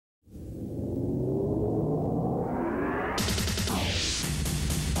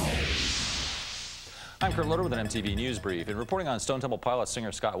I'm Loder with an MTV News Brief. In reporting on Stone Temple Pilots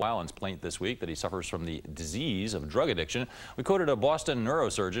singer Scott Weiland's plaint this week that he suffers from the disease of drug addiction, we quoted a Boston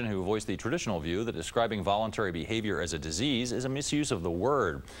neurosurgeon who voiced the traditional view that describing voluntary behavior as a disease is a misuse of the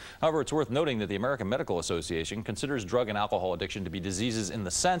word. However, it's worth noting that the American Medical Association considers drug and alcohol addiction to be diseases in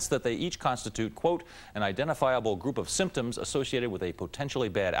the sense that they each constitute, quote, an identifiable group of symptoms associated with a potentially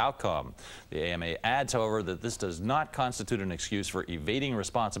bad outcome. The AMA adds, however, that this does not constitute an excuse for evading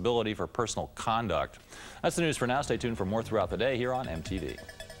responsibility for personal conduct. That's the news for now. Stay tuned for more throughout the day here on MTV.